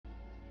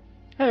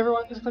Hey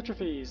everyone, this is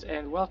Electrophies,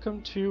 and welcome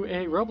to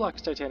a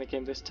Roblox Titanic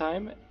game this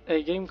time,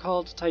 a game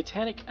called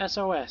Titanic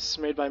SOS,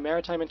 made by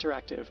Maritime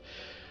Interactive.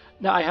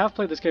 Now, I have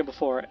played this game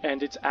before,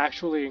 and it's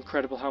actually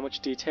incredible how much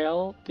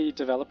detail the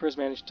developers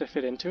managed to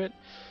fit into it,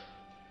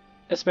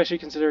 especially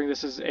considering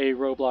this is a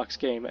Roblox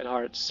game at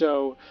heart.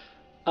 So,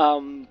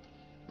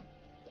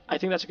 I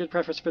think that's a good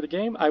preference for the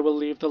game. I will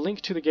leave the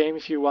link to the game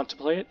if you want to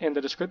play it in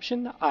the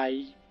description.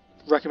 I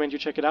recommend you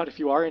check it out if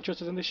you are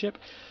interested in the ship.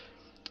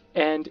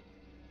 And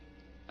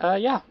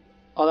yeah,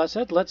 all that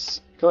said, let's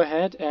go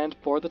ahead and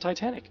board the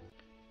Titanic.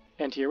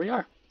 And here we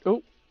are.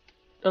 Oh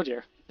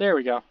dear. There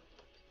we go.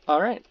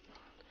 Alright.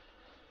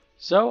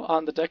 So,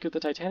 on the deck of the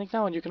Titanic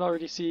now, and you can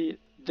already see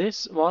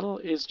this model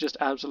is just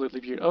absolutely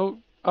beautiful.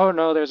 Oh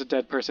no, there's a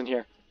dead person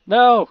here.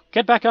 No!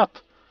 Get back up!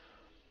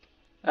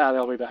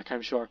 They'll be back,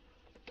 I'm sure.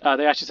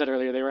 They actually said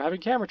earlier they were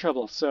having camera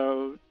trouble,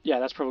 so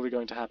yeah, that's probably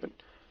going to happen.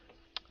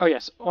 Oh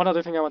yes, one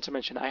other thing I want to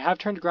mention. I have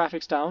turned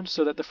graphics down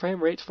so that the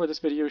frame rate for this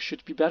video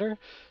should be better.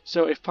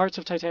 So if parts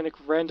of Titanic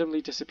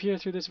randomly disappear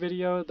through this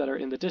video that are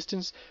in the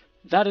distance,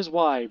 that is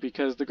why,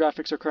 because the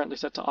graphics are currently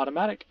set to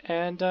automatic,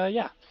 and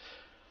yeah.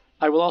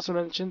 I will also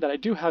mention that I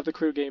do have the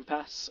Crew Game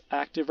Pass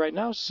active right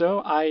now,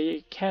 so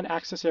I can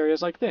access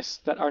areas like this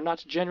that are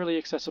not generally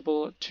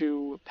accessible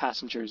to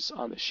passengers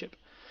on this ship.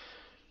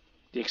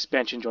 The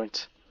expansion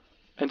joint.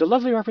 And a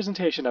lovely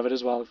representation of it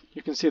as well.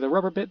 You can see the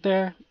rubber bit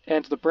there,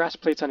 and the brass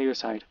plates on either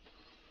side.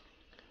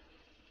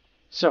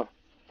 So,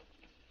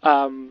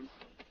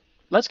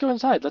 let's go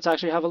inside. Let's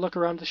actually have a look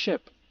around the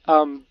ship.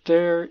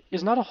 There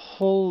is not a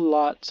whole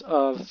lot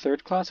of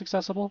third class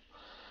accessible,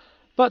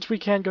 but we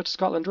can go to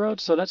Scotland Road,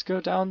 so let's go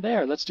down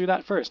there. Let's do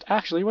that first.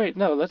 Actually, wait,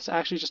 no, let's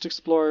actually just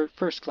explore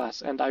first class,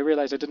 and I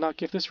realize I did not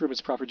give this room its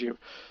proper due.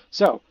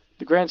 So,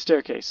 the grand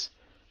staircase.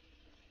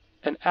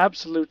 An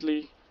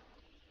absolutely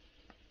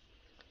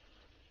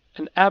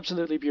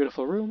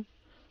beautiful room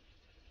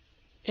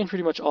in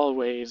pretty much all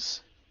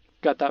ways.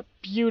 Got that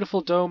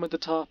beautiful dome at the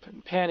top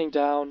and panning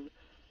down.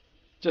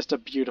 Just a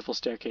beautiful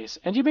staircase.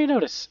 And you may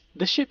notice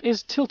the ship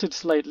is tilted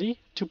slightly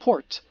to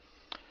port.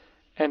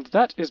 And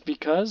that is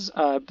because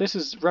this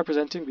is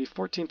representing the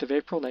 14th of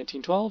April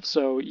 1912.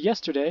 So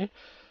yesterday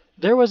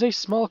there was a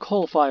small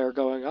coal fire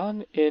going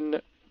on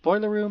in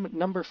boiler room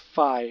number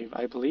 5,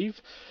 I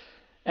believe.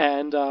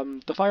 And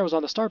the fire was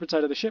on the starboard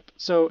side of the ship,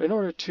 so in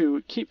order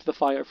to keep the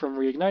fire from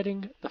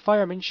reigniting, the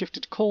firemen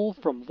shifted coal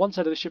from one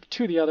side of the ship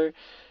to the other,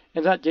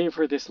 and that gave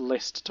her this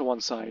list to one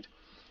side.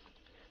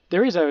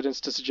 There is evidence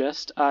to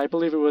suggest, I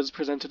believe it was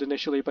presented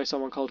initially by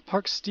someone called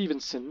Park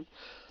Stevenson,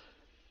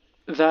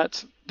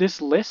 that this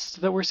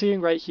list that we're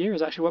seeing right here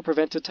is actually what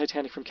prevented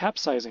Titanic from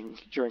capsizing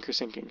during her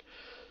sinking.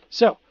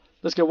 So,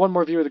 let's get one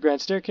more view of the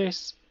grand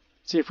staircase,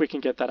 see if we can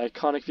get that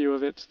iconic view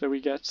of it that we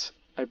get.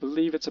 I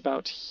believe it's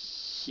about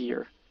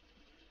here.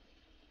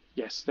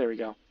 Yes, there we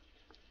go.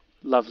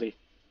 Lovely.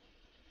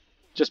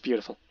 Just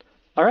beautiful.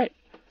 Alright,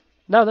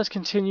 now let's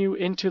continue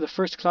into the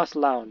first class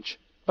lounge.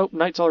 Oh,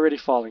 night's already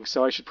falling,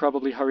 so I should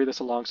probably hurry this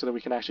along so that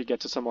we can actually get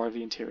to some more of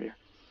the interior.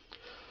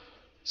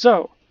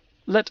 So,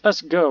 let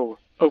us go.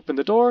 Open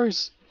the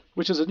doors,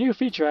 which is a new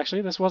feature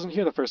actually. This wasn't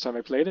here the first time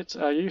I played it.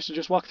 You used to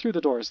just walk through the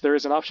doors. There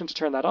is an option to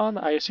turn that on,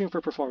 I assume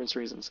for performance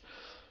reasons.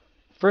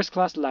 First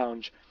class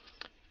lounge.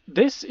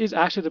 This is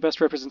actually the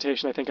best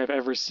representation I think I've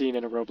ever seen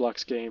in a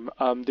Roblox game.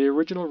 The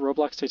original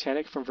Roblox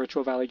Titanic from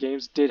Virtual Valley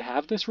Games did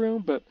have this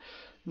room, but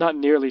not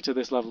nearly to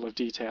this level of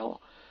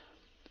detail.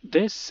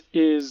 This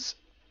is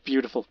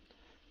beautiful.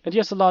 And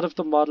yes, a lot of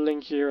the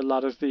modeling here, a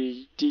lot of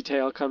the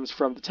detail comes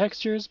from the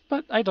textures,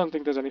 but I don't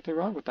think there's anything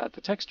wrong with that.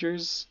 The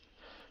textures,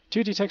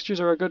 2D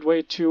textures are a good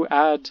way to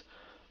add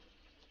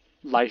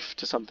life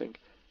to something.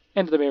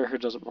 And the mirror here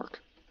doesn't work,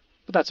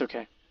 but that's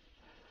okay.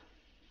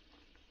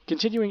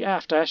 Continuing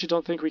aft, I actually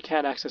don't think we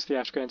can access the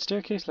aft grand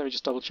staircase. Let me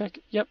just double check.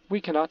 Yep, we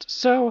cannot.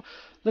 So,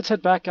 let's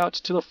head back out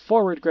to the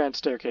forward grand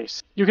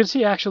staircase. You can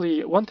see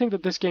actually one thing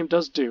that this game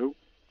does do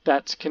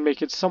that can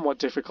make it somewhat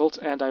difficult,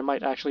 and I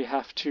might actually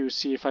have to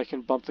see if I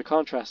can bump the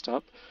contrast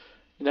up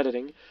in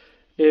editing,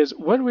 is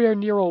when we are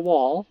near a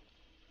wall,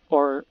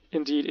 or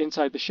indeed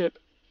inside the ship,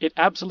 it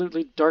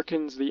absolutely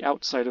darkens the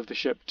outside of the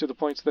ship to the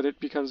point that it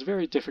becomes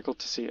very difficult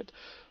to see it.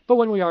 But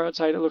when we are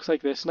outside, it looks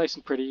like this, nice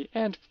and pretty,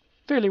 and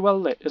fairly well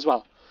lit as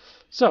well.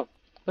 So,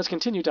 let's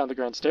continue down the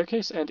grand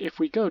staircase, and if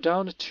we go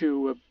down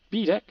to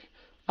B deck,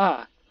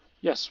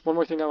 yes, one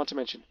more thing I want to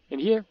mention. In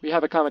here, we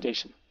have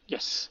accommodation.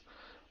 Yes.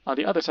 On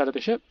the other side of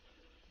the ship,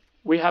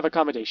 we have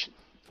accommodation.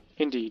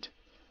 Indeed.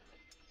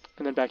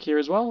 And then back here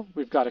as well,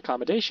 we've got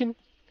accommodation,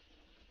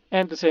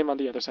 and the same on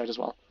the other side as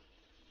well.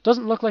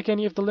 Doesn't look like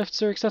any of the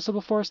lifts are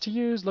accessible for us to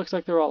use, looks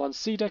like they're all on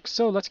C deck,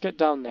 so let's get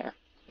down there.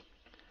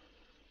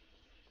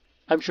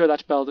 I'm sure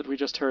that bell that we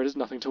just heard is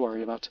nothing to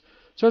worry about.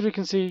 So as we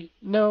can see,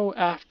 no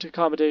aft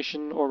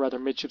accommodation, or rather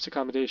midships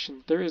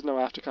accommodation. There is no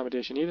aft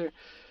accommodation either.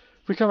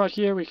 If we come out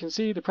here, we can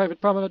see the private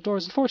promenade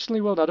doors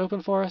unfortunately will not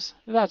open for us.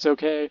 That's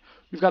okay.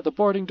 We've got the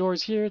boarding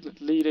doors here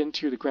that lead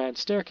into the grand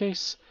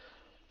staircase.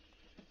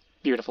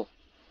 Beautiful.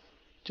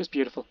 Just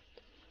beautiful.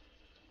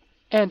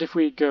 And if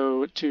we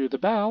go to the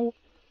bow,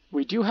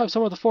 we do have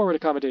some of the forward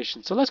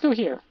accommodation, so let's go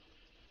here.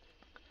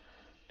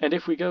 And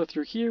if we go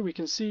through here, we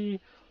can see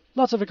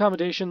lots of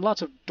accommodation,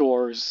 lots of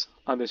doors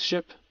on this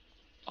ship.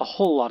 A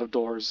whole lot of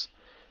doors.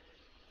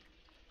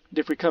 And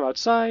if we come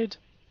outside,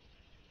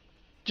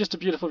 just a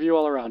beautiful view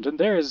all around. And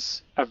there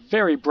is a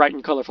very bright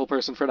and colorful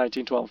person for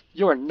 1912.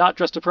 You are not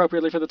dressed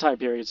appropriately for the time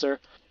period, sir.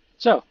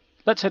 So,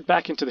 let's head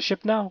back into the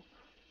ship now.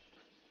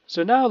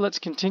 So now let's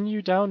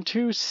continue down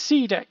to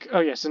C deck.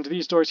 Oh yes, and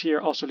these doors here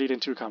also lead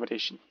into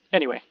accommodation.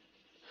 Anyway,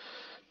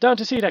 down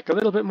to C deck. A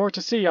little bit more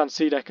to see on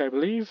C deck, I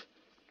believe.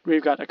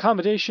 We've got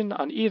accommodation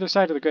on either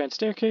side of the grand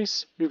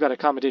staircase. We've got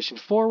accommodation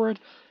forward,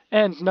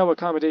 and no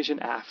accommodation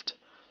aft.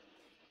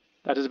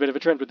 That is a bit of a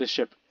trend with this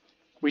ship.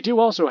 We do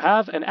also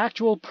have an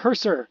actual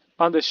purser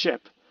on this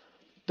ship.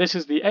 This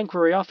is the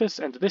enquiry office,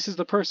 and this is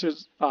the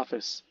purser's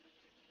office.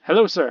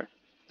 Hello, sir.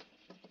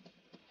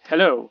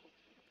 Hello.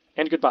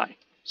 And goodbye.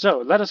 So,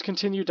 let us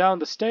continue down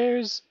the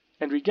stairs,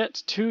 and we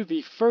get to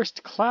the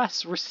first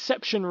class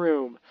reception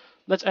room.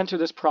 Let's enter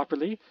this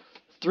properly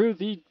through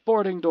the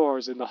boarding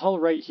doors in the hull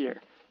right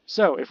here.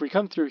 So, if we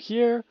come through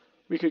here,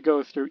 we could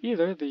go through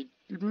either the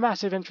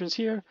massive entrance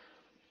here,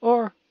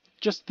 or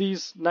just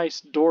these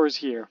nice doors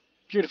here,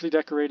 beautifully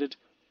decorated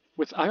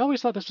with, I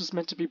always thought this was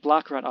meant to be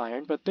black wrought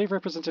iron, but they've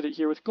represented it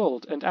here with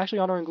gold, and actually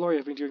Honor and Glory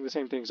have been doing the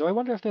same thing, so I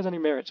wonder if there's any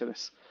merit to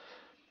this.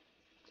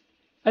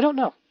 I don't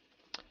know.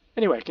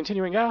 Anyway,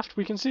 continuing aft,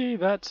 we can see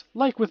that,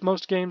 like with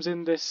most games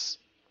in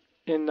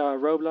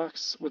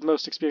Roblox, with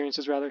most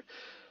experiences rather,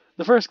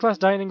 the first class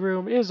dining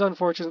room is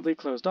unfortunately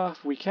closed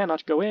off. We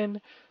cannot go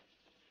in.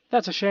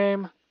 That's a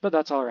shame, but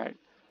that's alright.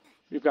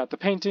 We've got the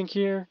painting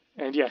here,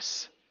 and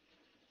yes,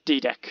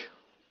 D-deck.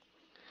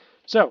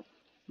 So,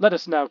 let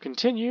us now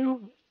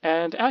continue,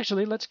 and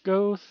actually let's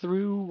go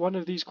through one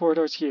of these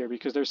corridors here,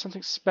 because there's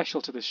something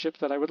special to this ship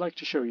that I would like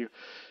to show you.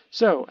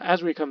 So,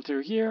 as we come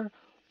through here,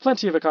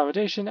 plenty of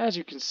accommodation, as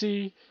you can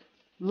see,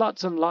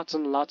 lots and lots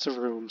and lots of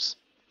rooms.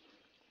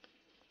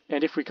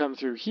 And if we come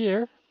through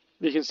here,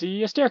 we can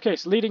see a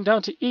staircase leading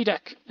down to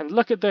E-deck, and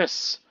look at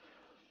this!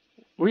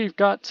 We've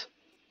got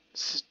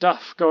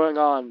stuff going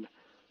on.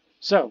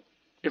 So,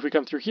 if we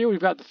come through here, we've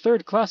got the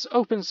third class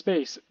open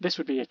space. This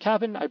would be a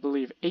cabin. I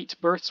believe 8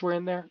 berths were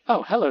in there.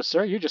 Oh, hello,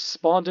 sir. You just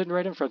spawned in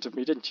right in front of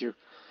me, didn't you?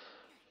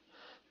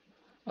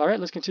 Alright,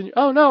 let's continue.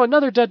 Oh no,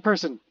 another dead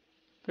person!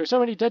 There's so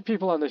many dead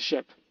people on this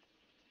ship.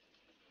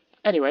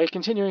 Anyway,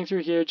 continuing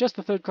through here, just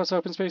the third class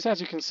open space. As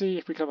you can see,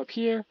 if we come up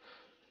here,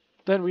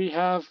 then we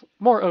have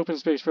more open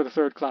space for the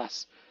third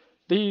class.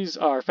 These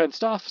are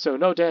fenced off, so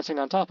no dancing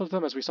on top of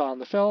them, as we saw in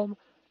the film.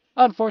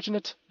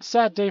 Unfortunate,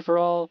 sad day for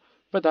all,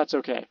 but that's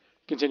okay.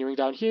 Continuing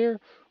down here,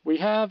 we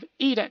have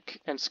E-deck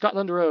and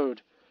Scotland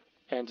Road.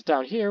 And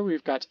down here,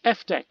 we've got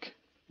F-deck.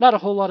 Not a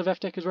whole lot of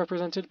F-deck is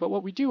represented, but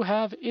what we do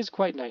have is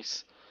quite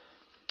nice.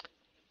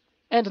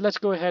 And let's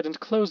go ahead and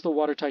close the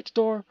watertight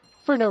door,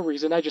 for no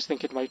reason, I just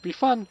think it might be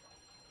fun.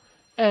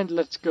 And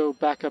let's go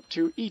back up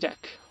to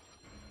E-deck.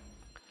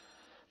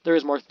 There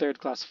is more third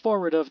class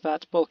forward of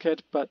that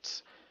bulkhead,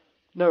 but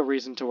no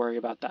reason to worry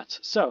about that.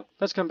 So,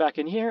 let's come back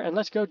in here, and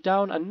let's go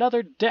down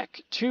another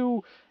deck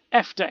to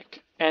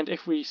F-deck. And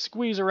if we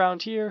squeeze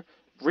around here,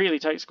 really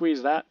tight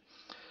squeeze that,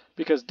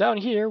 because down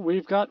here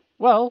we've got,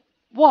 well,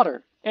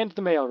 water and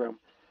the mailroom.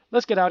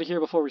 Let's get out of here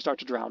before we start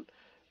to drown.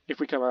 If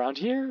we come around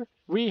here,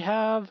 we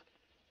have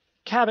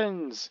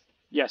cabins.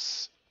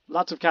 Yes,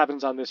 lots of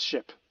cabins on this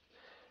ship.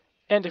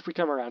 And if we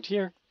come around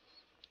here,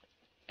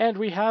 and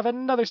we have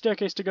another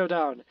staircase to go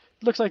down.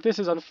 Looks like this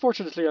is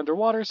unfortunately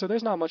underwater, so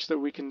there's not much that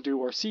we can do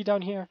or see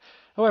down here.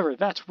 However,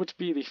 that would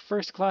be the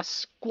first class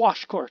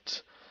squash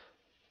court.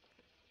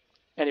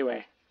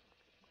 Anyway,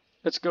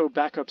 let's go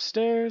back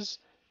upstairs,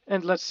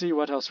 and let's see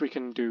what else we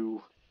can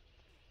do.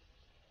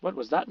 What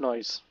was that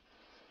noise?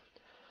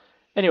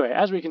 Anyway,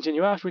 as we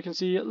continue aft, we can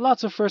see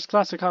lots of first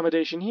class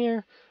accommodation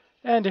here,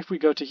 and if we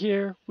go to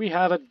here, we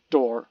have a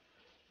door.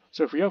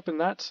 So if we open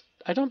that,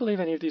 I don't believe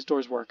any of these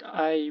doors work.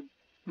 I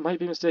might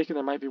be mistaken,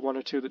 there might be one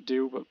or two that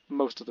do, but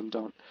most of them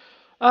don't.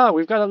 Ah,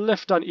 we've got a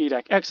lift on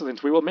E-deck.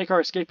 Excellent, we will make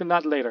our escape in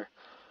that later.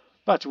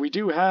 But we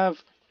do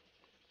have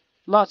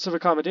lots of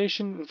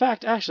accommodation. In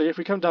fact, actually, if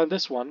we come down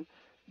this one,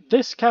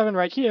 this cabin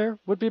right here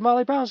would be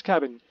Molly Brown's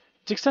cabin.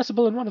 It's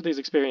accessible in one of these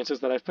experiences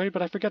that I've played,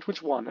 but I forget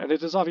which one, and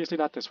it is obviously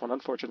not this one,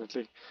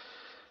 unfortunately.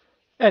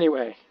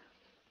 Anyway,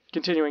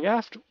 continuing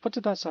aft, what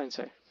did that sign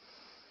say?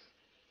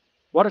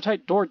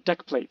 Watertight door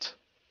deck plate.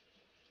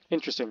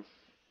 Interesting.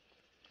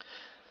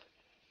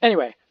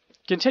 Anyway,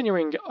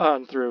 continuing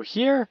on through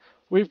here,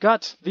 we've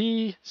got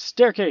the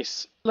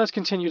staircase. Let's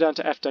continue down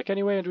to F-deck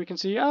anyway, and we can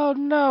see, oh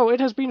no, it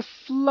has been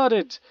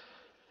flooded!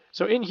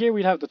 So in here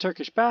we'd have the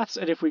Turkish baths,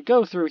 and if we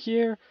go through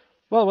here,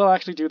 well, we'll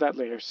actually do that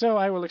later, so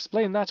I will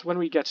explain that when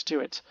we get to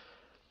it.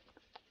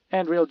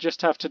 And we'll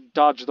just have to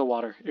dodge the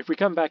water. If we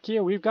come back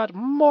here, we've got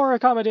more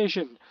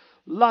accommodation!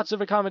 Lots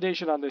of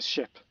accommodation on this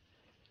ship.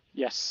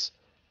 Yes.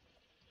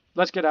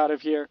 Let's get out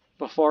of here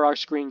before our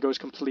screen goes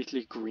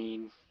completely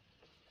green.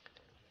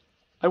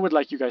 I would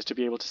like you guys to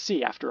be able to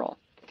see, after all.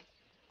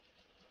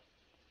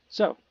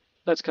 So,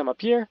 let's come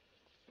up here,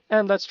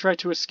 and let's try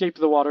to escape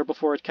the water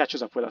before it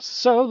catches up with us.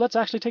 So let's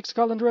actually take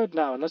Scotland Road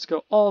now, and let's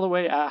go all the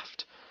way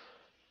aft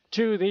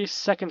to the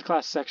second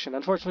class section.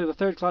 Unfortunately, the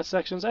third class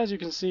sections, as you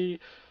can see,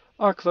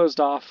 are closed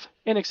off,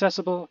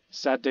 inaccessible,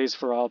 sad days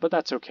for all, but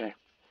that's okay.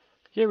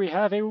 Here we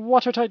have a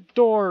watertight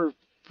door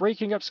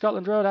breaking up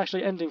Scotland Road,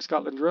 actually ending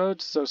Scotland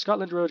Road. So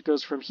Scotland Road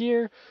goes from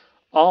here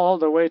all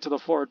the way to the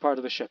forward part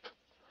of the ship.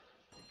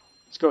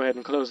 Let's go ahead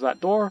and close that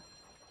door,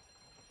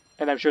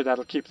 and I'm sure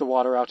that'll keep the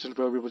water out,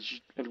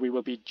 and we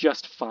will be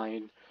just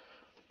fine.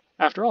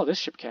 After all, this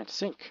ship can't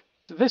sink.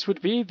 This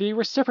would be the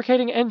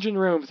reciprocating engine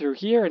room through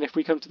here, and if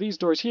we come to these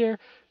doors here,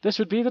 this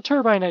would be the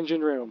turbine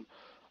engine room,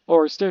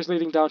 or stairs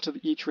leading down to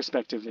each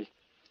respectively.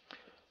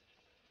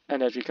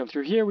 And as we come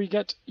through here, we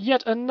get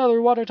yet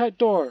another watertight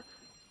door.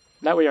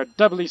 Now we are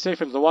doubly safe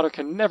and the water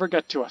can never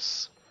get to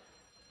us.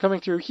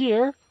 Coming through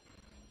here,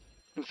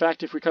 in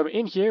fact, if we come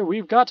in here,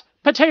 we've got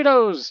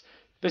potatoes!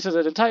 This is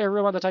an entire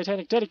room on the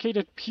Titanic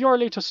dedicated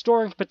purely to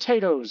storing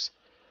potatoes.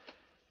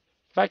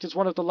 In fact, it's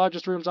one of the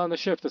largest rooms on the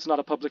ship that's not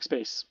a public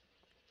space.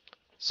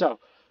 So,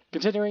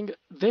 continuing,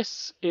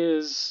 this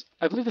is,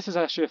 I believe this is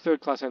actually a third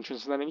class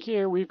entrance, and then in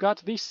here we've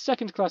got the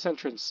second class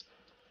entrance,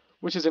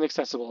 which is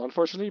inaccessible,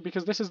 unfortunately,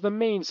 because this is the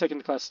main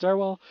second class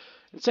stairwell,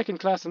 and second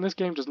class in this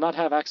game does not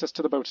have access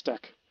to the boat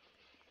deck.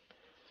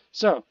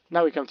 So,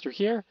 now we come through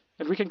here,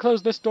 and we can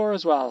close this door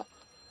as well.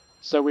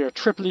 So we are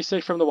triply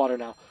safe from the water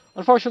now.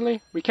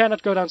 Unfortunately, we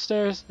cannot go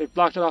downstairs, they've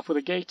blocked it off with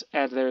a gate,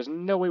 and there is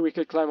no way we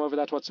could climb over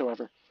that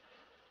whatsoever.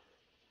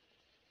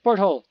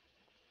 Porthole.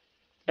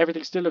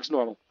 Everything still looks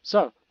normal.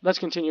 So, let's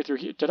continue through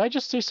here. Did I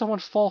just see someone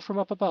fall from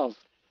up above?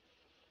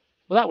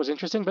 Well, that was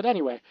interesting, but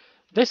anyway,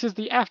 this is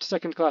the aft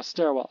second class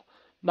stairwell.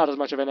 Not as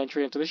much of an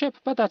entry into the ship,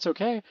 but that's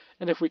okay.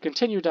 And if we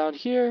continue down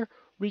here,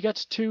 we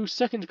get to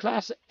second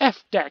class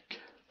F deck.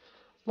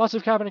 Lots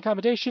of cabin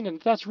accommodation,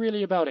 and that's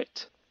really about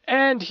it.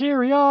 And here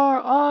we are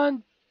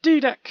on D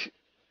deck.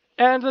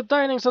 And the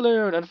dining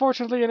saloon,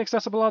 unfortunately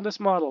inaccessible on this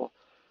model.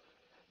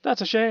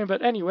 That's a shame,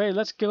 but anyway,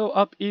 let's go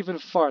up even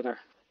farther.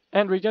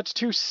 And we get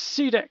to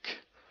C deck.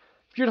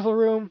 Beautiful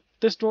room.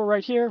 This door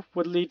right here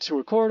would lead to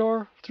a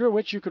corridor through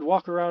which you could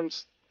walk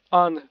around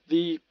on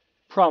the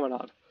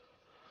promenade.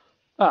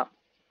 Ah,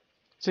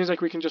 seems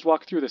like we can just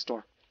walk through this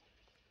door.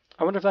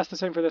 I wonder if that's the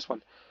same for this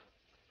one.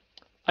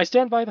 I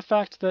stand by the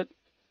fact that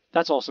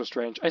that's also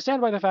strange. I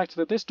stand by the fact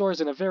that this door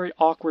is in a very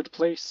awkward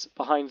place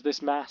behind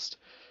this mast.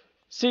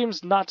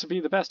 Seems not to be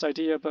the best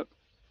idea, but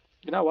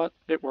you know what?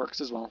 It works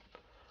as well.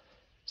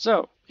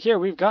 So, here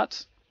we've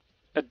got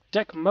a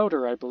deck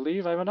motor, I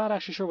believe. I'm not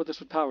actually sure what this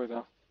would power,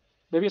 though.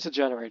 Maybe it's a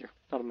generator,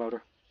 not a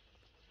motor.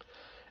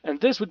 And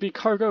this would be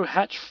cargo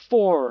hatch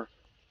 4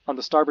 on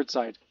the starboard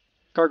side.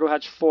 Cargo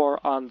hatch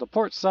 4 on the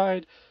port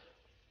side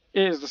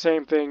is the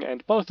same thing,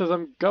 and both of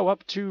them go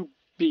up to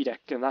B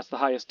deck, and that's the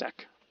highest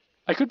deck.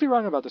 I could be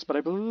wrong about this, but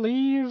I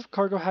believe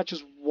cargo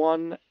hatches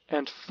 1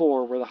 and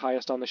 4 were the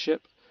highest on the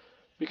ship,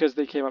 because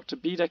they came up to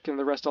B deck and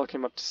the rest all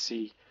came up to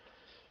C.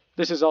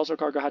 This is also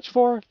cargo hatch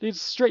 4,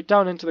 leads straight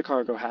down into the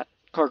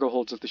cargo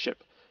holds of the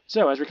ship.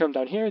 So, as we come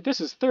down here,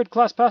 this is third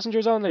class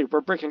passengers only.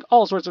 We're breaking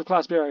all sorts of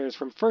class barriers,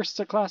 from first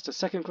class to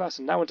second class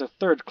and now into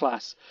third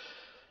class.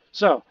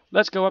 So,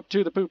 let's go up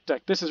to the poop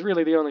deck. This is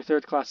really the only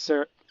third class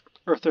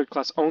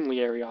only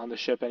area on the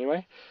ship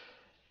anyway.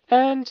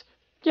 And,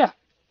 yeah,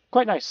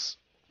 quite nice.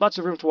 Lots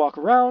of room to walk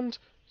around,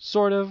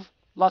 sort of.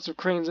 Lots of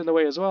cranes in the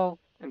way as well,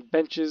 and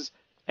benches,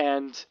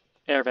 and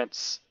air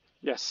vents.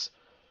 Yes.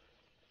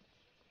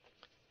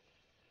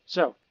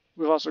 So,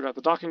 we've also got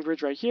the docking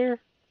bridge right here.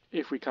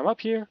 If we come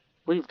up here,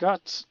 we've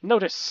got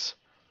notice.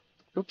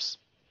 Oops.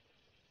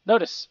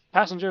 Notice.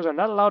 Passengers are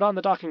not allowed on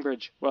the docking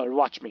bridge. Well,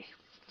 watch me.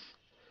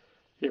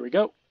 Here we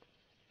go.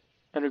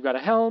 And we've got a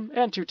helm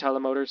and 2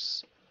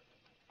 telemotors.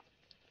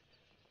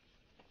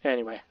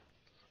 Anyway.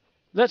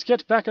 Let's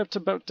get back up to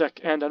boat deck,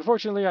 and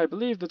unfortunately I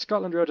believe that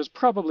Scotland Road is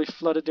probably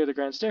flooded near the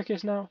grand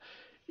staircase now.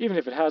 Even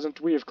if it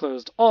hasn't, we have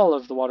closed all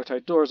of the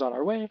watertight doors on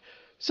our way,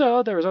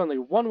 so there is only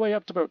one way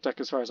up to boat deck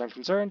as far as I'm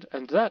concerned,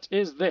 and that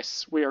is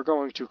this. We are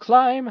going to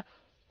climb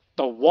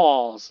the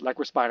walls, like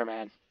we're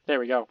Spider-Man. There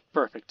we go,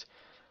 perfect.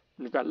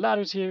 And we've got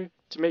ladders here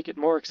to make it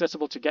more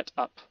accessible to get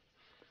up.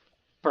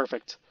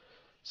 Perfect.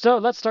 So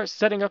let's start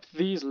setting up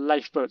these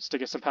lifeboats to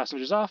get some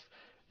passengers off.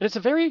 This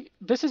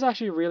is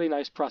actually a really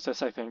nice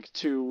process, I think,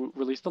 to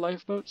release the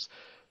lifeboats,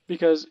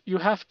 because you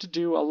have to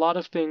do a lot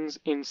of things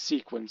in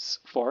sequence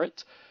for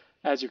it.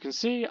 As you can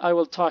see, I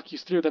will talk you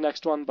through the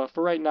next one, but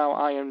for right now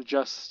I am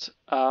just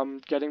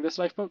getting this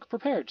lifeboat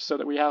prepared so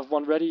that we have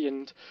one ready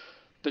and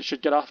that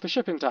should get off the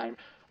ship in time.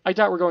 I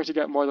doubt we're going to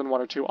get more than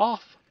 1 or 2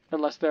 off,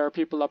 unless there are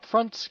people up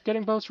front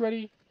getting boats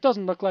ready.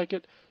 Doesn't look like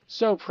it,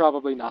 so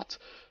probably not.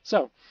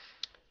 So,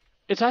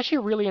 it's actually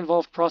a really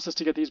involved process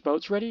to get these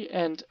boats ready,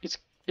 and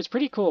it's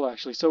pretty cool,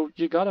 actually. So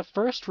you gotta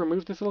first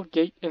remove this little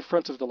gate in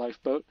front of the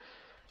lifeboat,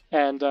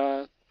 and,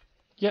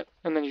 yep,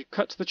 and then you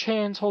cut the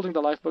chains holding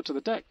the lifeboat to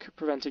the deck,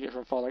 preventing it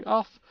from falling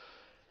off.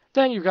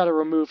 Then you've gotta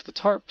remove the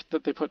tarp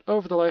that they put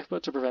over the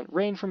lifeboat to prevent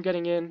rain from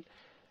getting in,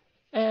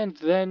 and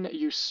then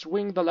you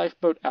swing the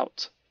lifeboat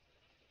out.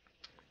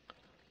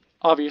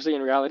 Obviously,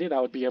 in reality,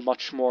 that would be a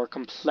much more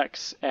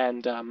complex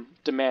and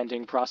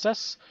demanding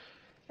process,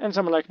 and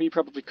someone like me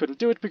probably couldn't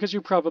do it because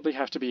you probably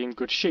have to be in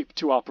good shape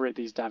to operate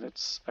these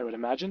davits, I would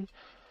imagine.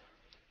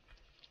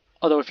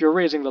 Although if you're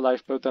raising the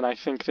lifeboat, then I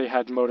think they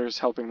had motors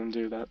helping them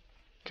do that,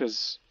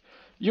 because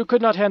you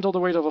could not handle the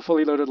weight of a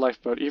fully loaded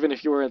lifeboat, even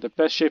if you were in the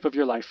best shape of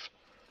your life.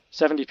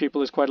 70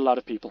 people is quite a lot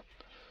of people.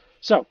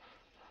 So,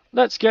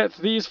 let's get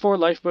these 4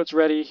 lifeboats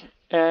ready,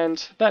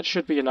 and that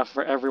should be enough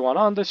for everyone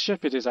on this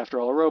ship. It is, after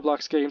all, a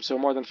Roblox game, so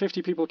more than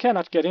 50 people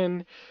cannot get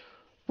in,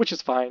 which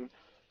is fine.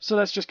 So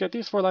let's just get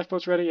these 4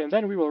 lifeboats ready, and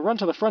then we will run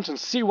to the front and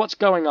see what's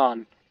going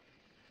on.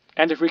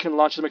 And if we can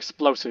launch some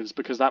explosives,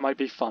 because that might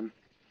be fun.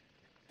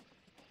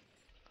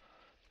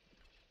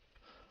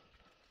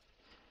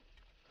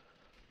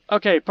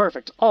 Okay,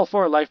 perfect. All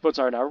 4 lifeboats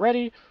are now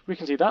ready. We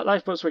can see that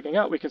lifeboat swinging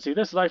out. We can see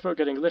this lifeboat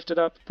getting lifted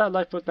up. That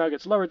lifeboat now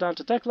gets lowered down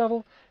to deck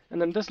level.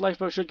 And then this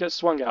lifeboat should get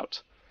swung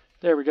out.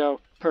 There we go.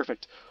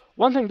 Perfect.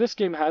 One thing this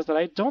game has that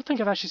I don't think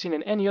I've actually seen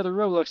in any other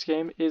Roblox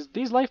game is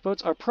these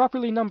lifeboats are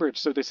properly numbered.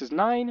 So this is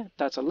 9,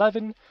 that's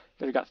 11,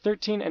 then we've got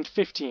 13 and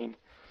 15.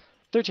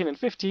 13 and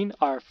 15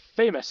 are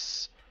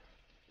famous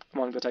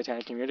among the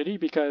Titanic community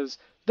because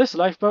this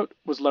lifeboat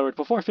was lowered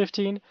before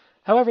 15.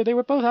 However, they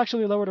were both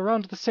actually lowered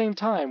around at the same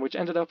time, which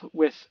ended up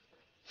with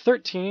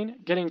 13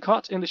 getting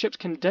caught in the ship's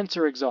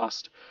condenser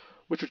exhaust,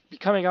 which would be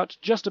coming out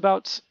just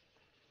about,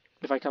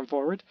 if I come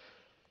forward,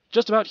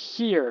 just about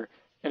here,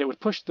 and it would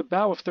push the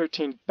bow of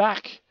 13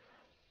 back,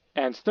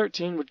 and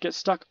 13 would get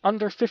stuck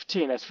under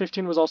 15, as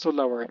 15 was also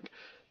lowering.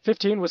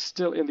 15 was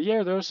still in the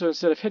air, though, so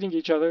instead of hitting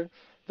each other,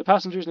 the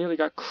passengers nearly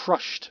got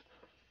crushed.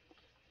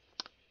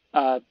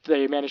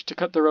 They managed to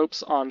cut the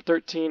ropes on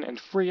 13 and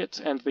free it,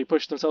 and they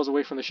pushed themselves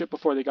away from the ship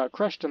before they got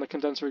crushed, and the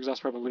condenser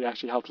exhaust probably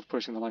actually helped with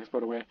pushing the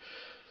lifeboat away.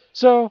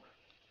 So,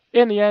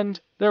 in the end,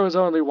 there was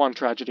only one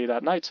tragedy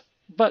that night,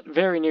 but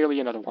very nearly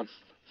another one.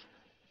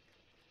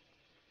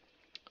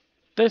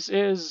 This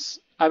is...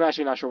 I'm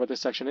actually not sure what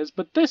this section is,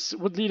 but this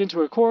would lead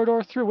into a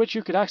corridor through which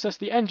you could access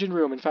the engine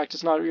room. In fact,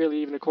 it's not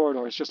really even a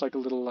corridor, it's just like a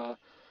little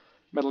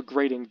metal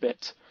grating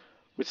bit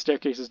with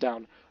staircases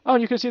down. Oh,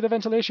 and you can see the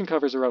ventilation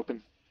covers are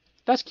open.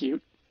 That's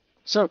cute.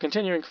 So,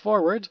 continuing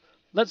forward,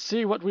 let's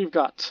see what we've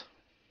got.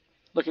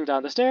 Looking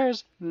down the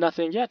stairs,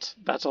 nothing yet.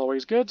 That's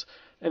always good.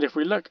 And if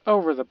we look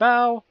over the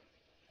bow,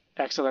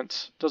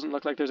 excellent. Doesn't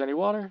look like there's any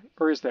water.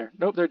 Or is there?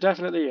 Nope, there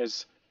definitely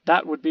is.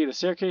 That would be the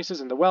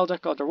staircases and the well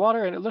deck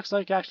underwater, and it looks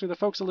like actually the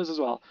forecastle is as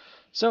well.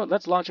 So,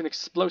 let's launch an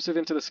explosive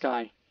into the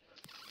sky.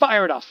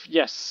 Fire it off!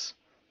 Yes!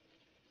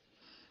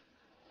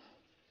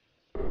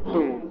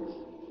 Boom.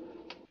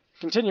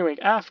 Continuing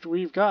aft,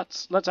 we've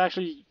got... Let's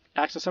actually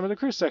access some of the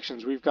cruise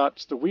sections. We've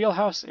got the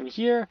wheelhouse in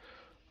here,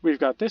 we've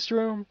got this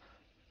room,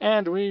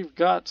 and we've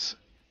got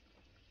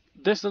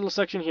this little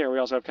section here. We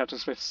also have Captain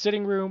Smith's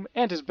sitting room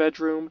and his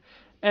bedroom,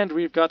 and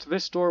we've got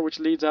this door which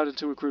leads out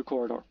into a crew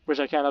corridor, which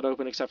I cannot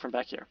open except from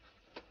back here.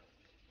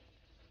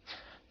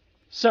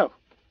 So,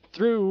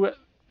 through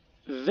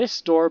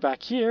this door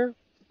back here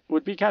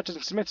would be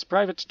Captain Smith's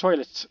private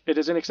toilet. It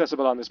is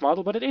inaccessible on this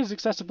model, but it is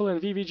accessible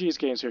in VVG's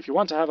game, so if you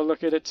want to have a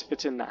look at it,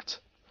 it's in that.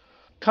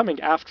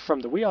 Coming aft from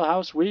the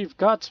wheelhouse, we've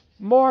got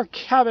more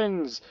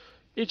cabins!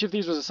 Each of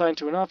these was assigned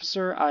to an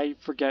officer. I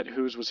forget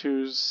whose was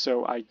whose,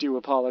 so I do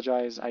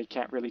apologize. I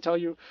can't really tell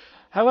you.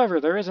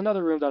 However, there is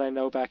another room that I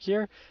know back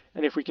here,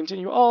 and if we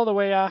continue all the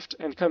way aft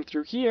and come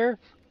through here,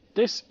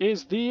 this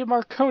is the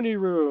Marconi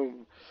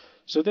room.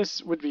 So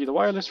this would be the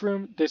wireless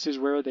room. This is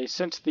where they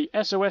sent the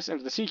SOS and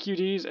the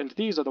CQDs, and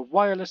these are the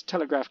wireless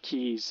telegraph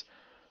keys.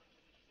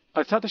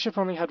 I thought the ship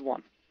only had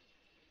one,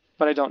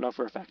 but I don't know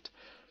for a fact.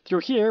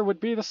 Through here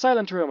would be the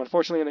silent room,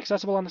 unfortunately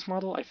inaccessible on this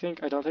model. I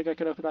don't think I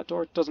can open that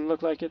door, it doesn't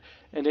look like it.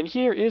 And in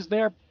here is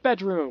their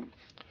bedroom.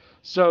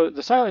 So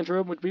the silent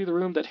room would be the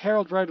room that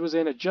Harold Wright was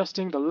in,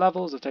 adjusting the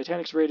levels of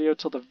Titanic's radio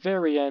till the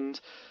very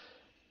end.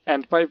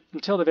 And by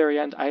until the very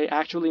end, I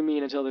actually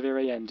mean until the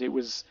very end.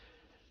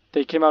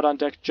 They came out on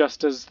deck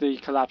just as the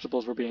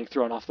collapsibles were being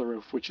thrown off the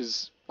roof, which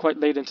is quite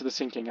late into the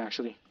sinking,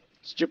 actually.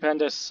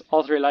 Stupendous.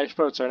 All 3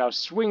 lifeboats are now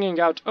swinging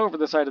out over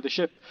the side of the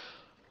ship.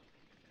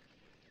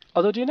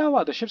 Although, do you know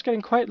what? The ship's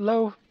getting quite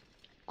low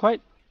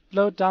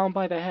down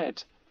by the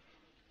head.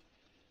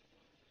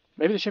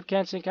 Maybe the ship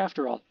can't sink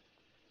after all.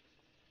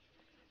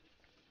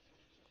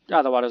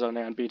 Ah, the water's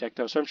only on B deck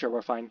though, so I'm sure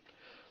we're fine.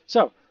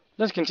 So,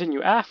 let's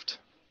continue aft.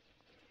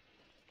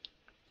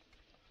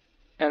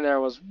 And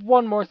there was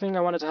one more thing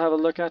I wanted to have a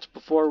look at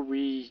before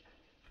we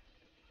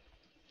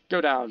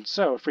go down.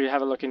 So, if we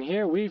have a look in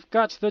here, we've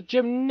got the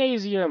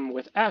gymnasium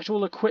with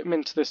actual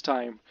equipment this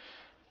time.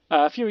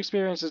 A few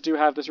experiences do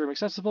have this room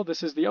accessible.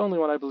 This is the only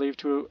one, I believe,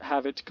 to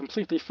have it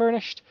completely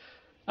furnished.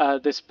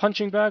 This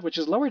punching bag, which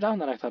is lower down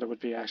than I thought it would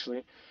be,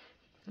 actually.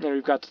 And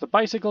we've got the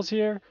bicycles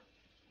here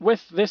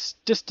with this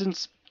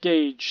distance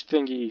gauge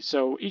thingy.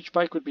 So each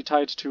bike would be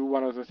tied to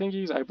one of the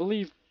thingies. I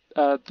believe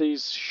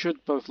these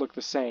should both look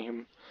the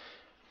same.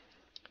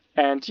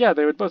 And yeah,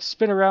 they would both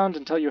spin around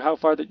and tell you how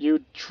far that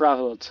you'd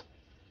traveled.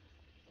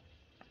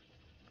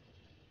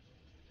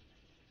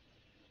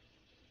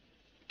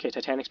 Okay,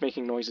 Titanic's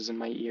making noises in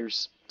my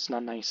ears. It's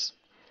not nice.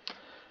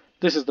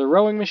 This is the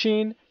rowing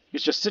machine. You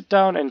just sit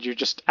down and you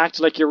just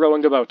act like you're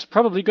rowing a boat.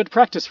 Probably good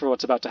practice for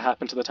what's about to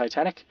happen to the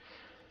Titanic.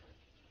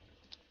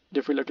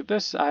 If we look at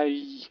this,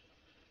 I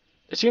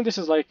assume this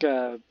is like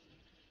I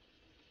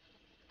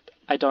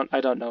don't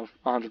know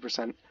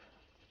 100%.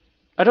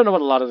 I don't know what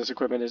a lot of this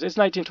equipment is. It's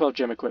 1912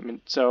 gym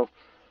equipment, so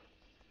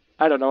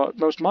I don't know what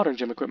most modern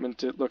gym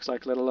equipment it looks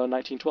like, let alone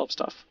 1912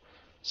 stuff.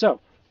 So,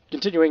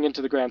 continuing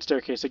into the grand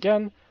staircase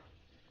again.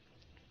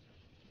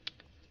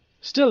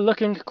 Still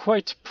looking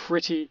quite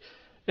pretty.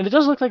 And it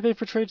does look like they've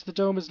portrayed the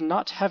dome as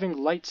not having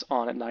lights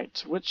on at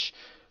night, which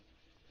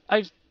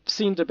I've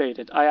seen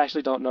debated. I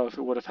actually don't know if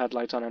it would have had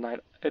lights on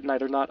at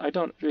night or not. I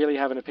don't really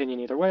have an opinion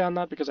either way on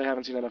that because I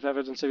haven't seen enough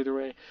evidence either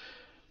way.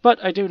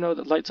 But I do know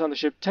that lights on the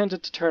ship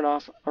tended to turn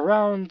off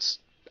around,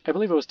 I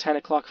believe it was 10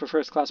 o'clock for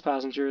first-class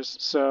passengers,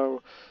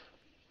 so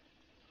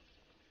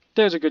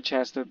there's a good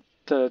chance that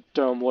the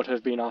dome would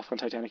have been off when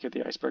Titanic hit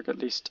the iceberg, at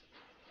least.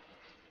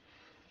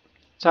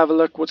 Let's have a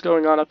look what's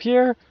going on up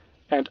here.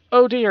 And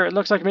oh dear, it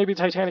looks like maybe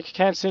the Titanic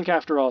can't sink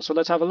after all, so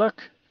let's have a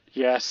look.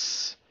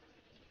 Yes.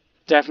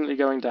 Definitely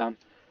going down.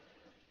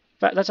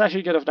 But let's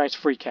actually get a nice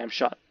free cam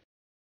shot.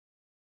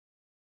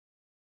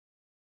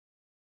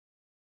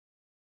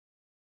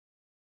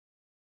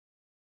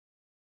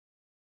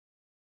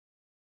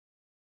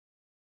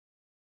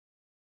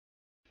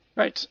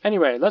 Right,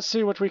 anyway, let's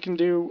see what we can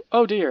do.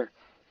 Oh dear.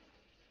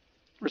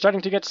 We're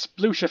starting to get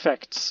sploosh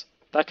effects.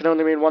 That can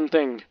only mean one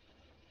thing.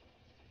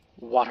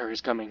 Water is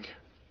coming.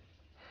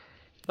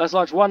 Let's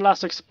launch one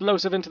last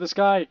explosive into the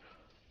sky.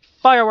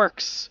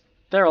 Fireworks!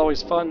 They're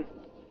always fun.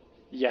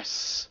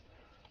 Yes.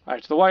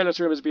 Alright, the wireless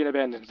room is being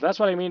abandoned. That's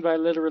what I mean by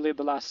literally at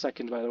the last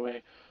second, by the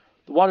way.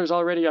 The water's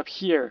already up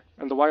here,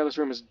 and the wireless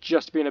room is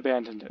just being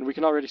abandoned, and we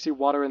can already see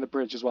water in the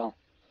bridge as well.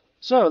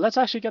 So, let's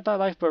actually get that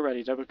lifeboat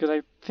ready, though, because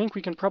I think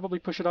we can probably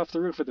push it off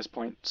the roof at this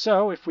point.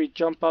 So, if we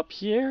jump up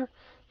here,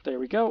 there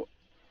we go.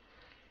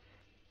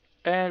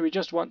 And we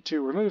just want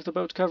to remove the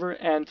boat cover,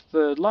 and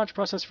the launch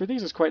process for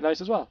these is quite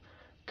nice as well.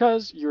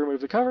 Because you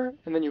remove the cover,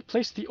 and then you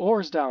place the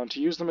oars down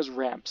to use them as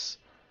ramps.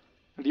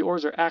 And the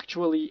oars are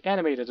actually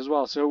animated as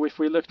well, so if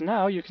we look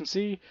now, you can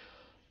see,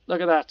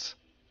 look at that,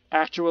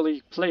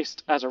 actually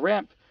placed as a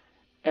ramp,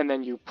 and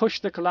then you push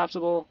the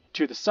collapsible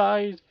to the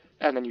side,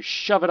 and then you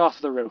shove it off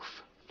the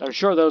roof. I'm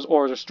sure those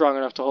oars are strong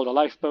enough to hold a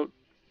lifeboat.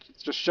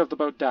 Just shove the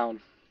boat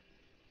down.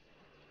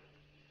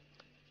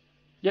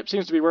 Yep,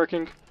 seems to be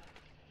working.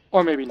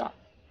 Or maybe not.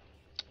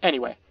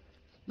 Anyway,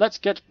 let's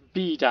get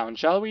B down,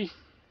 shall we?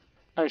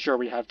 I'm sure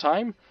we have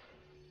time.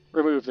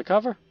 Remove the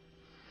cover.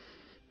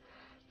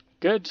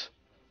 Good.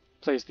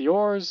 Place the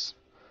oars.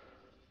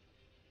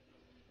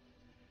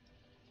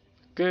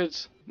 Good.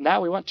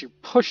 Now we want to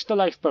push the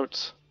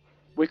lifeboat.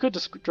 We could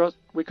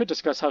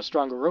discuss how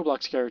strong a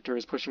Roblox character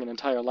is pushing an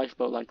entire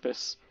lifeboat like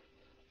this.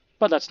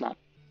 But let's not.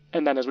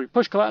 And then as we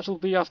push collapsible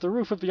B off the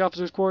roof of the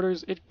officers'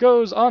 quarters, it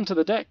goes onto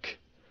the deck.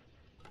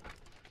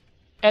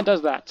 And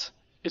does that.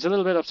 It's a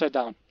little bit upside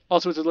down.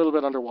 Also, it's a little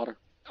bit underwater.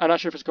 I'm not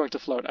sure if it's going to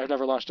float. I've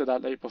never launched it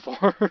that late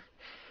before.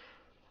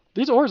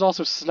 These oars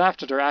also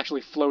snapped and are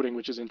actually floating,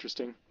 which is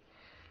interesting.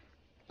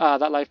 Ah,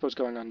 that lifeboat's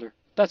going under.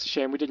 That's a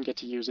shame. We didn't get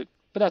to use it,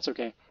 but that's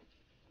okay.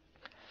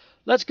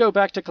 Let's go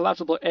back to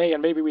collapsible A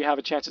and maybe we have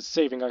a chance at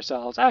saving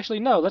ourselves. Actually,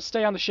 no, let's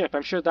stay on the ship.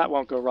 I'm sure that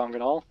won't go wrong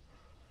at all.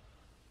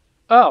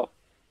 Oh.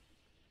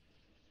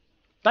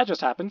 That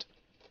just happened.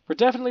 We're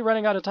definitely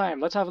running out of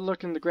time. Let's have a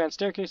look in the grand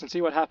staircase and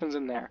see what happens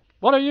in there.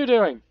 What are you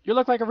doing? You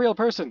look like a real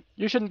person.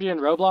 You shouldn't be in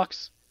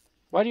Roblox.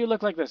 Why do you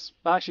look like this?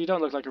 Well, actually, you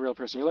don't look like a real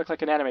person. You look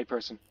like an anime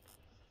person.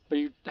 But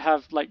you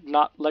have, like,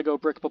 not Lego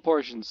brick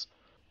proportions.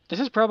 This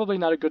is probably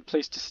not a good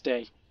place to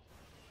stay.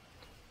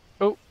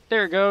 Oh,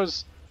 there it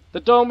goes. The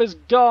dome is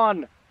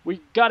gone! We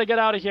gotta get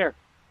out of here!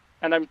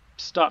 And I'm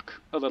stuck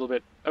a little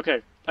bit.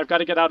 Okay, I've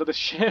gotta get out of the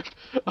ship.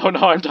 Oh no,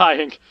 I'm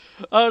dying.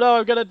 Oh no,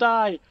 I'm gonna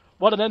die!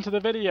 What an end to the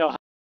video.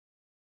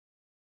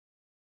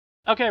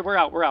 Okay, we're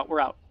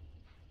out.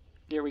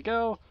 Here we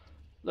go.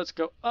 Let's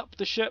go up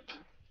the ship,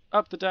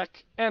 up the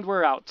deck, and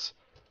we're out.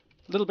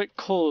 A little bit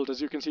cold,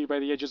 as you can see by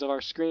the edges of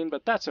our screen,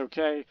 but that's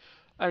okay.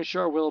 I'm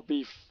sure we'll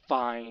be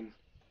fine.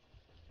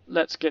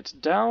 Let's get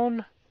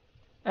down,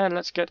 and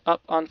let's get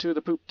up onto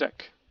the poop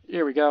deck.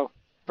 Here we go.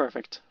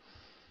 Perfect.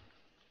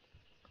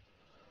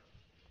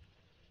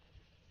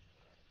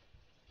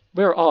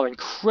 We're all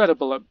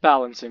incredible at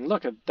balancing.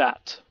 Look at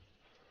that.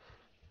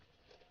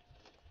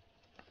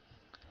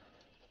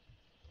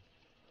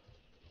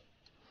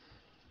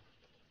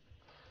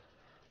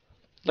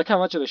 Look how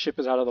much of the ship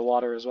is out of the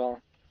water as well.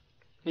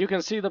 You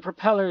can see the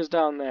propellers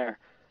down there.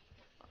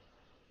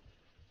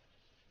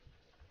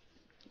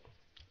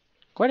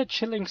 Quite a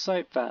chilling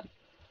sight, that.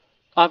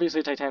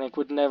 Obviously, Titanic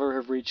would never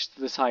have reached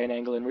this high an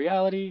angle in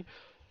reality.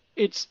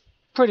 It's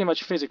pretty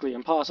much physically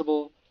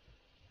impossible.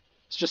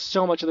 It's just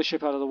so much of the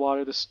ship out of the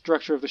water, the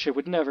structure of the ship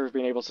would never have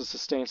been able to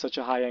sustain such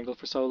a high angle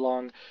for so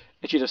long.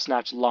 It should have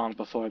snapped long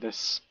before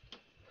this.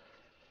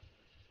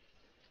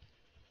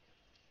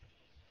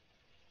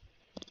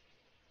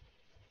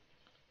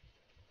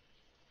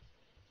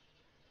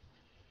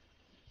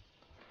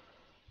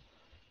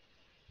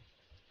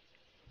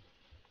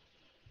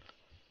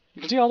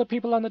 You can see all the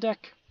people on the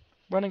deck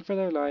running for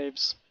their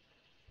lives.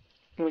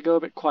 I'm going to go a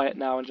bit quiet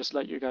now and just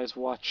let you guys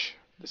watch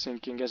the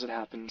sinking as it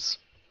happens.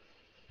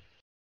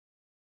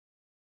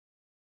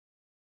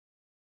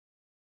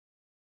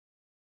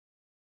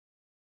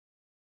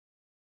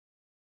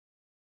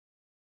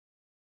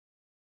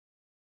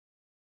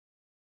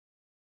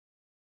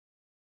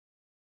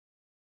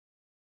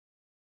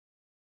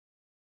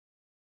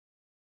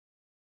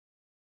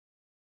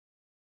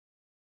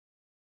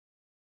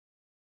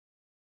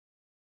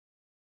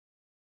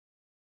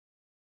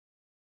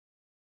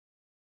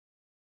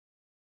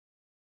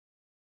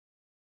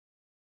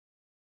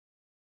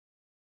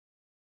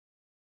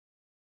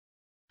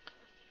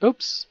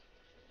 Oops.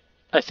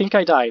 I think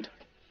I died.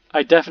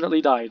 I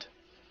definitely died.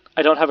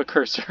 I don't have a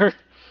cursor.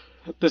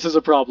 This is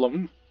a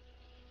problem.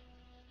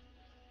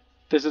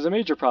 This is a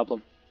major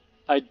problem.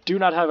 I do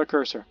not have a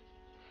cursor.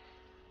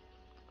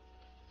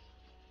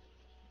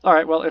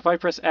 Alright, well, if I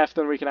press F,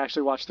 then we can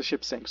actually watch the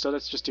ship sink, so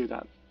let's just do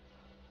that.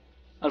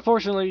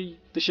 Unfortunately,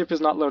 the ship is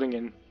not loading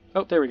in.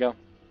 Oh, there we go.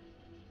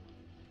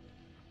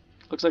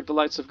 Looks like the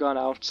lights have gone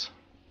out.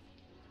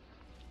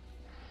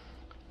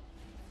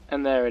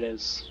 And there it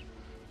is.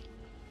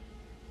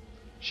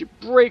 She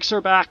breaks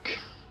her back.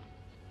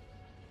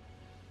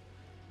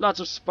 Lots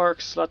of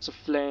sparks, lots of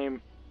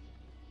flame.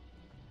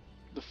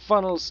 The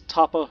funnels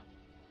topple.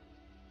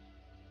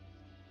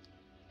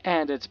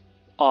 And it's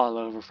all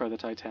over for the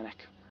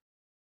Titanic.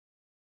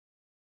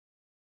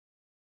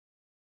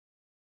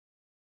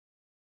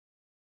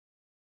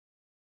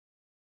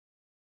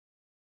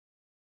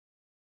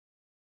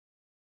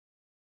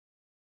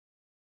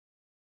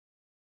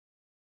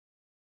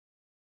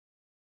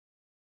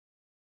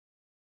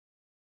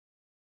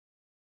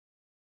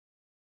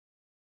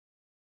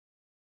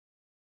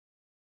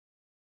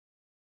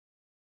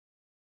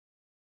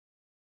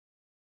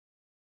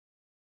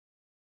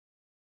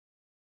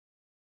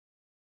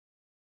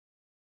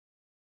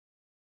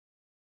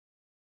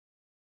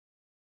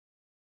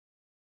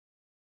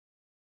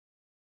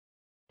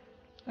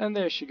 And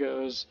there she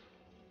goes,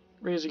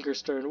 raising her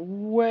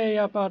stern way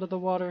up out of the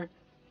water,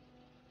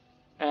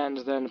 and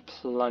then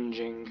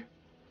plunging.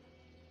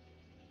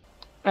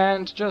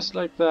 And just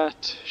like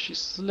that, she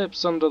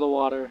slips under the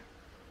water,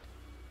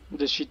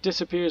 and as she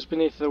disappears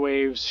beneath the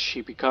waves,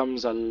 she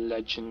becomes a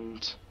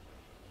legend.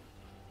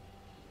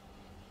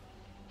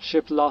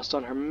 Ship lost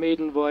on her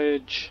maiden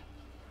voyage.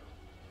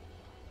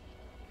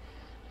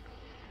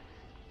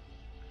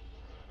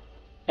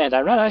 And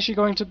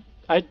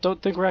I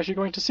don't think we're actually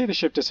going to see the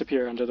ship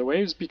disappear under the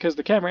waves, because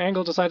the camera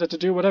angle decided to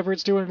do whatever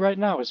it's doing right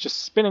now. It's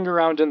just spinning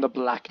around in the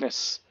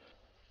blackness.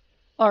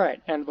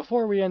 Alright, and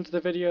before we end the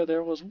video,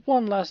 there was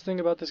one last thing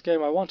about this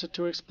game I wanted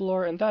to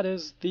explore, and that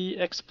is the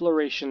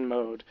exploration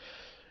mode.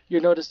 You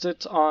noticed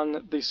it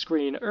on the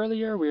screen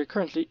earlier. We are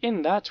currently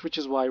in that, which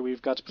is why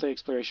we've got to play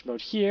exploration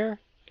mode here,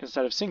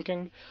 instead of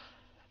sinking.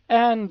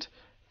 And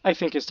I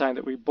think it's time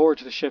that we board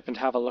the ship and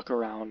have a look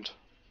around.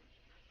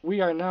 We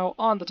are now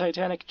on the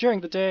Titanic during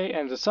the day,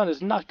 and the sun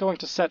is not going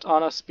to set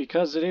on us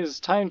because it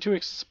is time to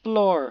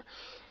explore.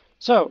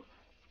 So,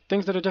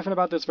 things that are different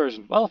about this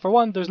version. Well, for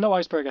one, there's no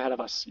iceberg ahead of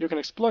us. You can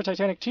explore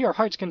Titanic to your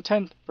heart's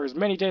content for as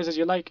many days as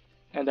you like,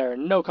 and there are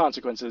no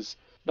consequences.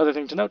 Another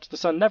thing to note, the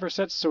sun never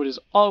sets, so it is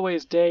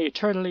always day,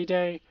 eternally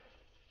day.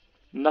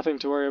 Nothing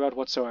to worry about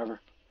whatsoever.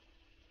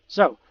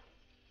 So,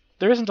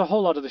 there isn't a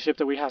whole lot of the ship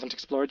that we haven't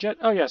explored yet.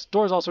 Oh yes,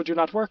 doors also do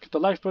not work.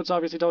 The lifeboats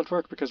obviously don't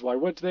work, because why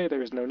would they?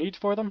 There is no need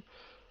for them.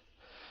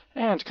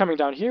 And coming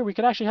down here, we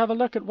can actually have a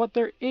look at what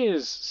there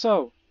is.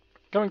 So,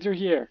 going through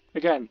here,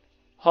 again,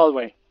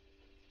 hallway.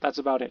 That's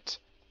about it.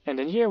 And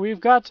in here we've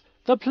got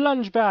the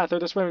plunge bath, or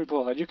the swimming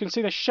pool, and you can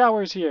see the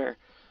showers here.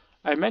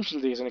 I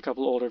mentioned these in a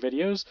couple older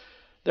videos.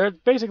 They're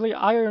basically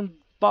iron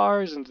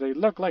bars, and they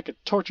look like a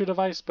torture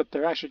device, but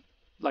they're actually,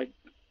 like,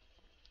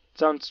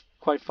 sounds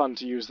quite fun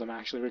to use them,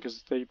 actually,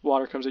 because the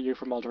water comes at you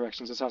from all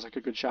directions. It sounds like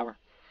a good shower.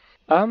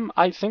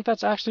 I think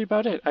that's actually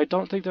about it. I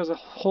don't think there's a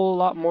whole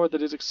lot more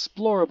that is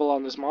explorable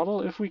on this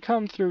model. If we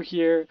come through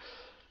here,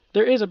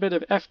 there is a bit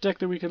of F deck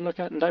that we can look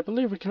at, and I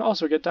believe we can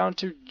also get down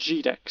to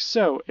G deck.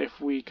 So, if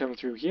we come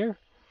through here,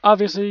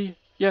 obviously,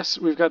 yes,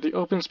 we've got the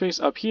open space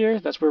up here,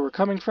 that's where we're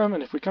coming from,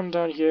 and if we come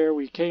down here,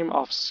 we came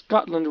off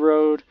Scotland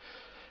Road,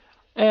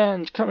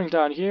 and coming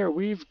down here,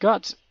 we've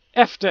got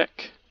F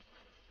deck.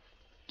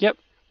 Yep,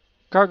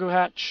 cargo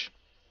hatch,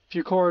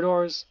 few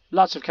corridors,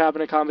 lots of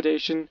cabin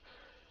accommodation,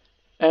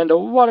 and a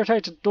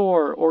watertight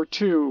door or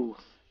two.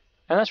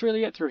 And that's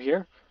really it through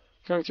here.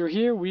 Going through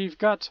here, we've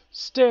got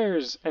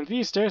stairs, and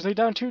these stairs lead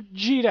down to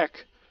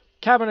G-deck,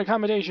 cabin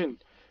accommodation,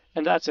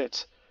 and that's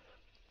it.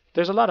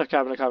 There's a lot of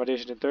cabin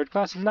accommodation in third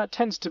class, and that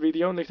tends to be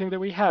the only thing that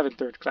we have in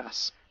third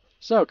class.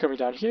 So, coming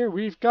down here,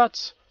 we've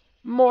got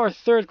more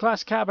third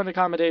class cabin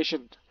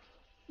accommodation.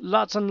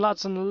 Lots and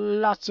lots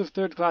and lots of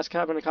third class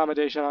cabin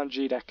accommodation on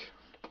G-deck.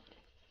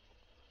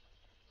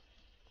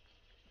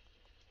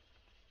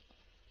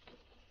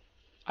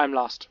 I'm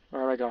lost.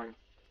 Where am I going?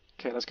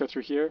 Okay, let's go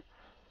through here.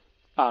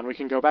 And we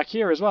can go back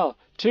here as well,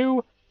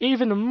 to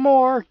even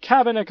more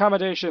cabin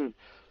accommodation.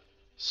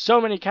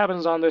 So many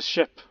cabins on this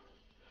ship.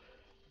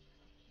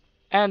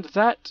 And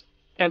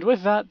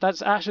with that,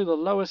 that's actually the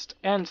lowest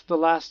and the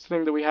last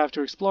thing that we have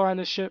to explore on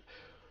this ship.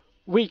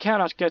 We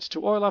cannot get to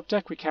Orlop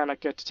deck, we cannot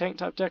get to tank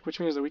top deck, which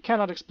means that we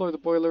cannot explore the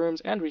boiler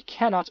rooms, and we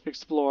cannot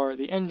explore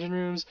the engine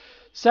rooms.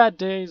 Sad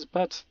days,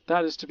 but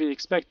that is to be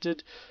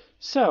expected.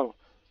 So,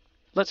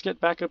 let's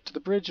get back up to the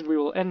bridge, and we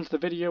will end the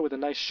video with a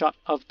nice shot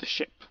of the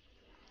ship.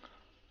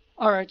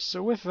 Alright,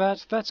 so with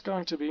that, that's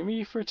going to be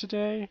me for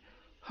today.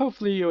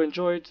 Hopefully you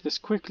enjoyed this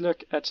quick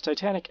look at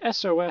Titanic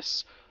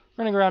SOS,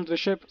 running around the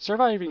ship,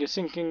 surviving a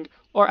sinking,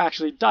 or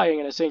actually dying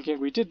in a sinking.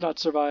 We did not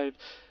survive.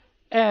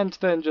 And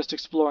then just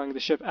exploring the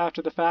ship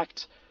after the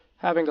fact,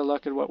 having a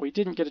look at what we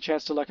didn't get a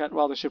chance to look at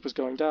while the ship was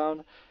going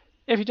down.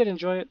 If you did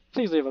enjoy it,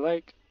 please leave a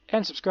like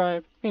and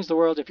subscribe. It means the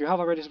world. If you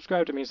have already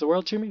subscribed, it means the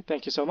world to me.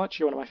 Thank you so much.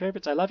 You're one of my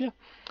favorites. I love you.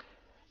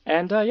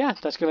 And yeah,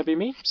 that's going to be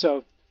me.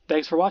 So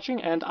thanks for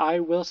watching, and I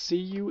will see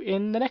you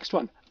in the next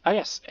one. Ah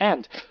yes,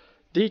 and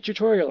the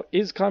tutorial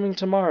is coming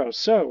tomorrow.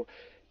 So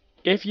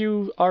if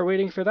you are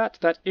waiting for that,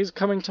 that is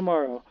coming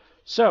tomorrow.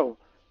 So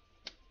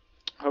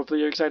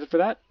hopefully you're excited for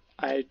that.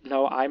 I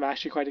know I'm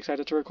actually quite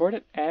excited to record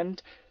it,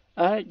 and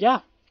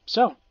yeah,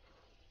 so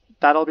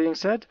that all being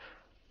said,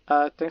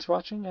 thanks for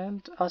watching,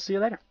 and I'll see you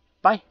later.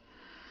 Bye!